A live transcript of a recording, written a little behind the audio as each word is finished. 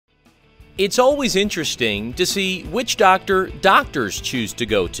It's always interesting to see which doctor doctors choose to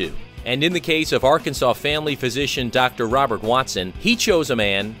go to. And in the case of Arkansas family physician Dr. Robert Watson, he chose a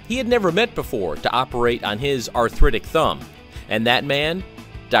man he had never met before to operate on his arthritic thumb. And that man,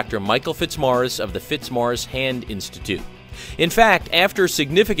 Dr. Michael Fitzmaurice of the Fitzmaurice Hand Institute. In fact, after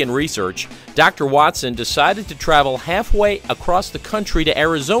significant research, Dr. Watson decided to travel halfway across the country to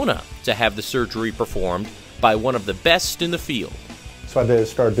Arizona to have the surgery performed by one of the best in the field. So I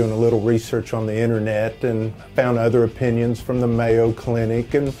started doing a little research on the internet and found other opinions from the Mayo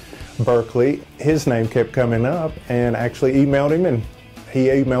Clinic and Berkeley. His name kept coming up, and actually emailed him, and he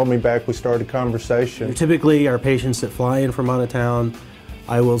emailed me back. We started a conversation. Typically our patients that fly in from out of town,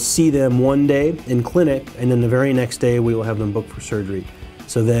 I will see them one day in clinic, and then the very next day we will have them booked for surgery.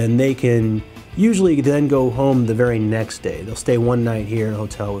 So then they can usually then go home the very next day. They'll stay one night here in a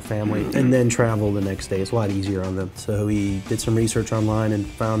hotel with family and then travel the next day. It's a lot easier on them. So we did some research online and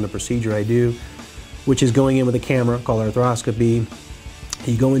found the procedure I do, which is going in with a camera called arthroscopy.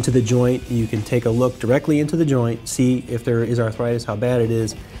 You go into the joint, you can take a look directly into the joint, see if there is arthritis, how bad it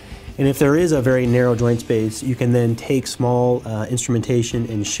is. And if there is a very narrow joint space, you can then take small instrumentation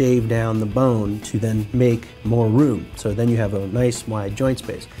and shave down the bone to then make more room. So then you have a nice wide joint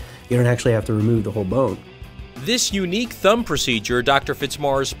space. You don't actually have to remove the whole bone. This unique thumb procedure Dr.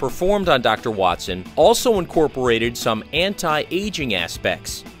 Fitzmaurice performed on Dr. Watson also incorporated some anti-aging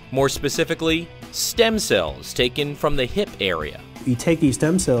aspects, more specifically, stem cells taken from the hip area. You take these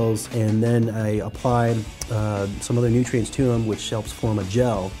stem cells and then I apply some other nutrients to them, which helps form a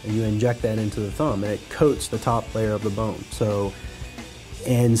gel, and you inject that into the thumb and it coats the top layer of the bone. So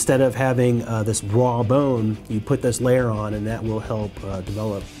instead of having this raw bone, you put this layer on, and that will help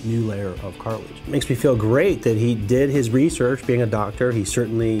develop a new layer of cartilage. It makes me feel great that he did his research. Being a doctor, he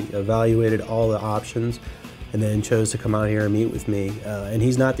certainly evaluated all the options and then chose to come out here and meet with me. And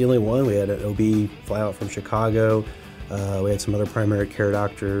he's not the only one. We had an OB fly out from Chicago. We had some other primary care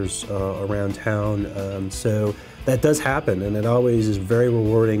doctors around town. So that does happen, and it always is very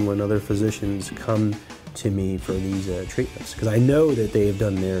rewarding when other physicians come to me for these treatments, because I know that they've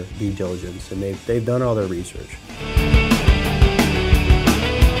done their due diligence and they've done all their research.